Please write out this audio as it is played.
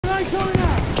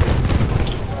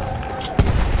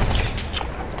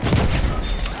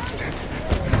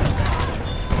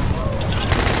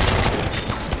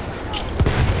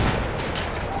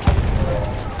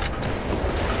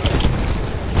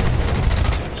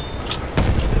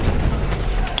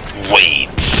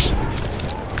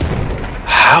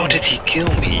did he kill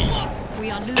me?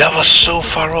 That was so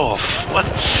far off. What?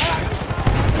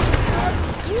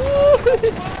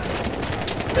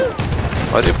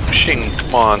 Why are they pushing?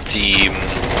 Come on, team.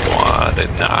 Come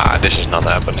on. Nah, this is not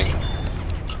happening.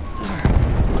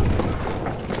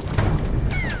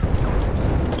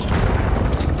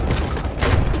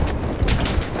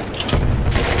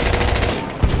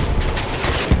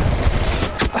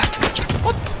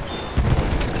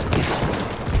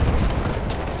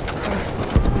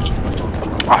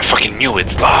 Oh, I fucking knew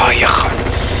it. Oh, yeah.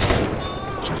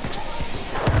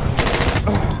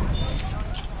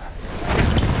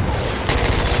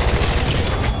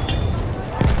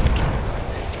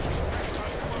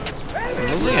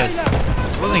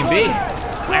 Losing B.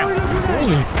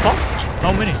 Holy fuck!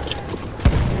 How many?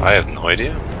 I have no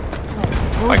idea.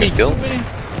 I can kill.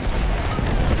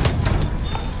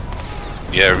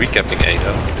 Yeah, recapping A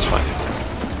though. It's fine.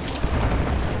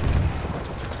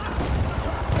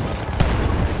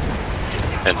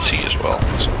 And C as well.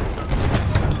 So.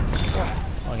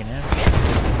 Fucking hell.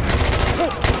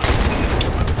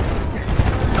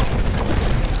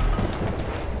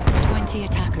 20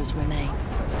 attackers remain.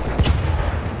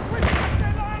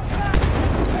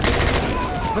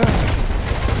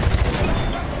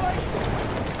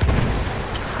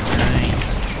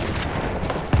 Nice.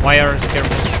 Why are you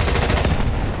scared?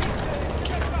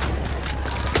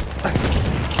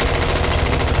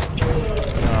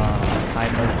 I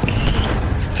must.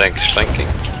 Tank is flanking.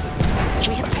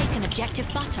 We have taken objective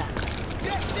butter.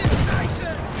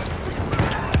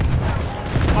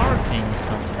 Parking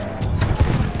somewhere.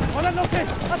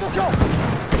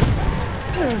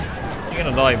 You're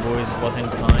gonna die, boys, but in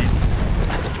time.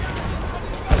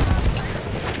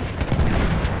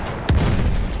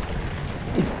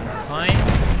 Fine.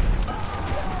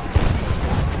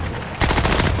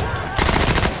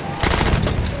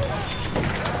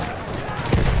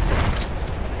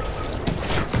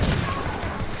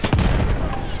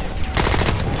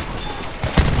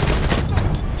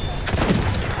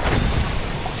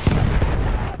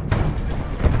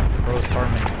 Bro's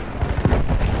farming.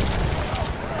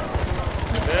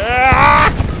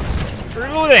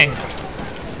 Reloading!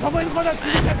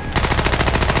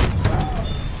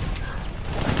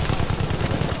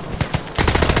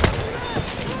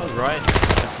 Alright,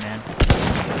 man.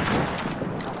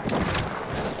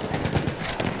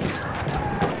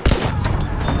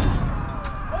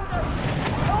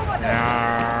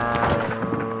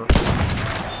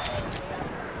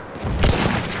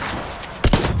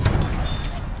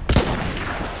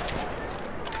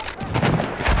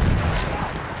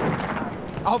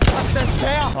 Aufpassen,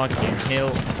 Speer! Fucking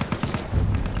hell.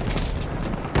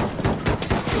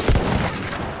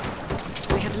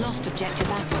 We have lost objective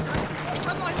Alpha.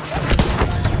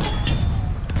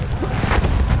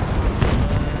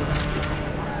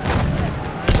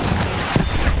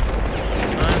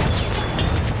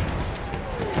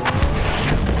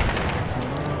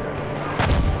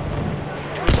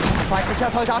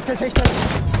 Feindlicher Soldat gesichtet!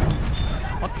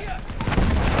 What?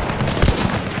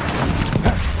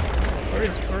 Where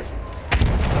is Kurt?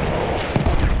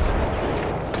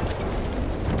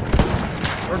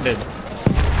 We're dead.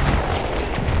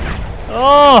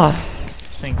 Oh!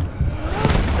 Thank you.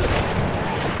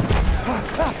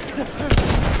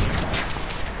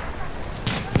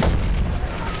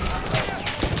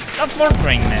 Not more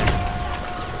brain, man.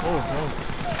 Oh,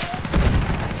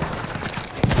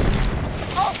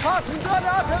 Aufpassen,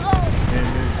 Granate raus!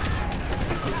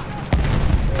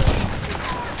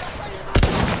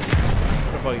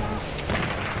 What about you?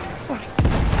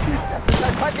 Das ist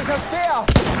ein feindlicher Speer!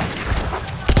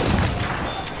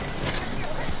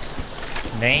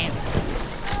 Damn.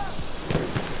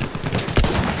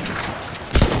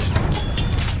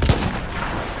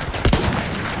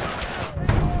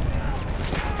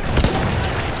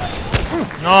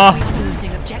 No! We are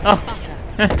losing objective Oh. butter.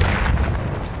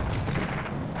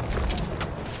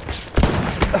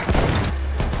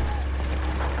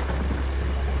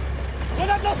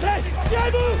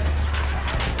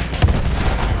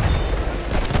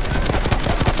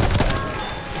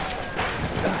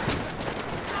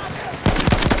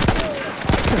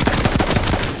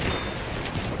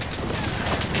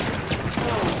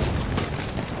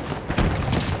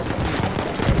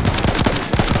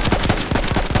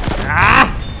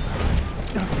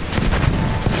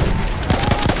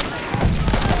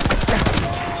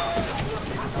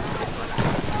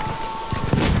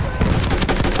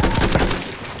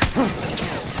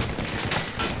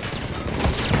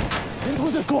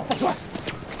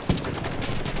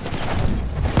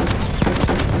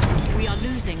 We are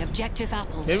losing objective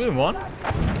apples. Did we won?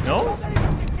 No?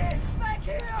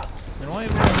 Then why?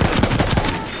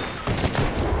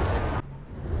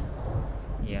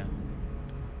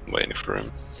 for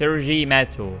him. Sergei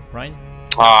Mato, right?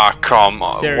 Ah, come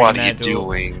on. Sergei What are you Mato.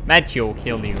 doing? Matteo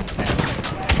killed you.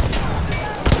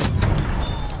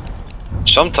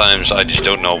 Sometimes I just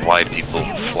don't know why people We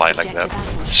have lost fly like that. objective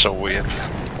apples. It's so weird.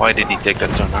 Why did he take that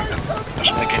turn like that?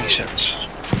 Doesn't make any sense.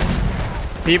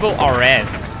 People are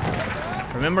rats.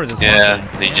 Remember this Yeah,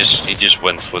 one? he just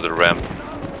went for the ramp.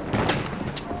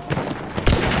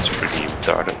 It's pretty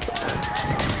retarded.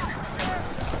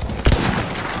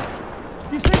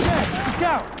 Die sind jetzt!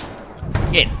 Scout!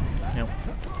 Get. No.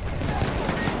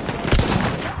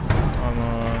 Come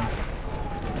on.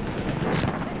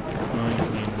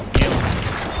 Kill.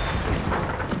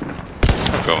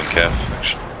 I'm going Kev,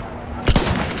 actually.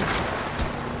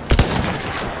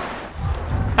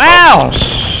 Ow!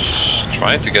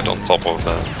 Trying to get on top of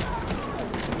that.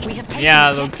 We have taken Yeah,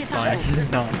 objective looks fine.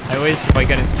 apples. No, I wish if I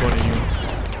can spawn you.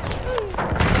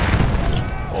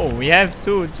 Oh, we have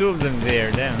two of them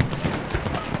there. Damn.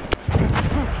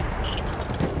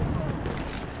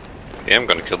 Yeah, I'm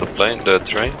gonna kill the plane, the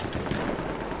train.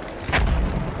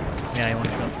 Yeah, I want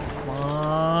to shot.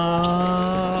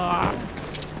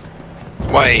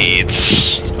 Wait!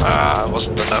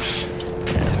 Wasn't enough.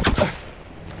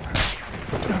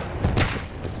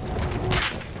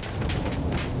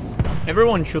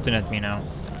 Everyone's shooting at me now.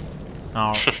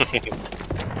 Oh.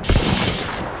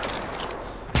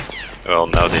 Well,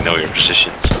 now they know your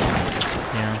position. So.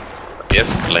 Yeah. You have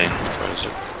a plane. Where is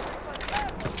it?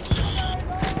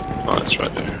 Oh, it's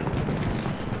right there.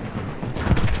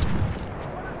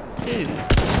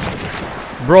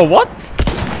 Bro, what?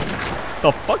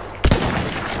 The fuck?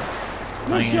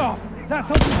 Good shot! That's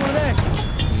something for the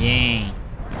Yeah.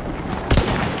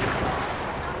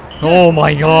 Oh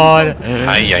my god!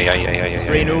 Ay.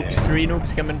 Three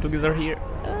noobs coming together here.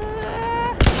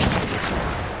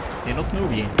 They're not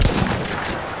noobie.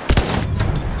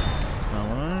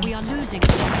 We are losing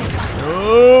objective butter.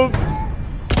 Noob!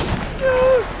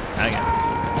 Okay.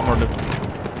 One more loop.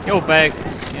 Go back.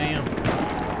 Yeah.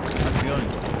 How's it going?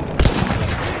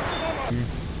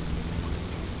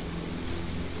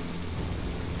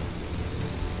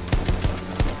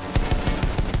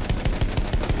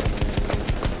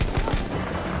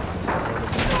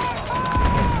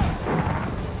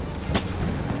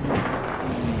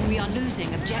 We are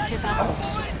losing objective apples.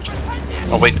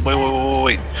 Oh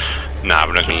wait. Nah,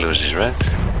 we're not gonna lose this, right?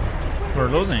 We're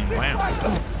losing. Wow.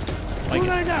 Like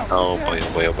it. Oh boy.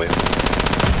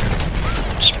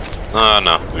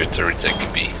 No, we're retaking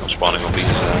B. I'm spawning on B.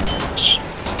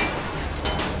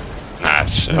 Nah,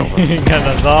 it's over. You're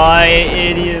gonna die,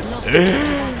 idiot. Lost objective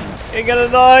apples. You're gonna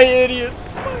die, idiot.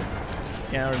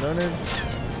 Yeah, we're done it.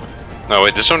 No,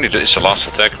 wait, it's only it's the last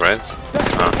attack, right?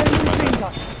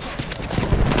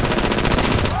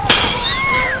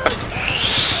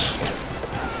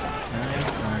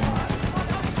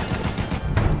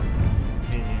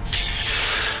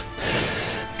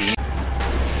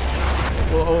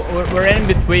 We're in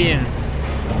between.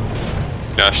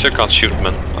 Yeah, I still can't shoot,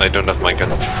 man. I don't have my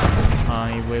gun.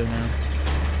 I will now.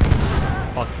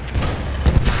 Fuck.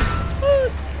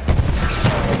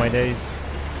 Oh my days.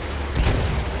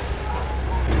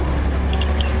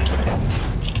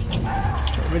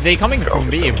 They coming from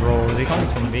B, bro. They coming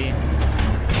from B.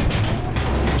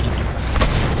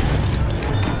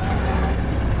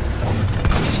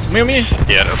 Me.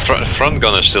 Yeah, the front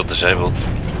gun is still disabled.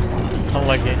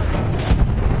 Unlucky.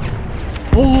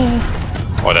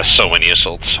 Oh. Oh, there's so many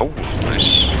assaults. Oh,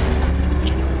 nice.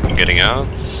 I'm getting out.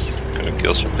 Gonna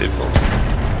kill some people.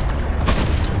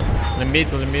 The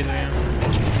middle, yeah.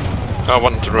 I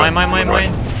want to run.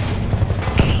 Mine.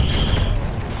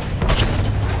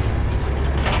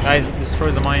 Guys,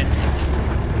 destroy the mine.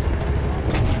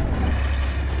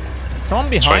 Someone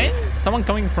behind? Sorry. Someone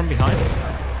coming from behind?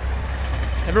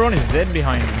 Everyone is dead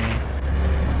behind me.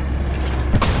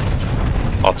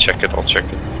 I'll check it.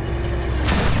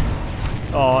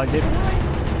 Oh, I did.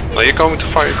 No, you're going to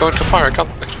fire. I can't.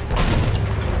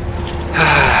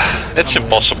 It's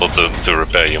impossible to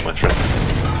repair you, my friend.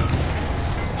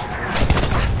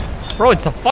 Bro, it's a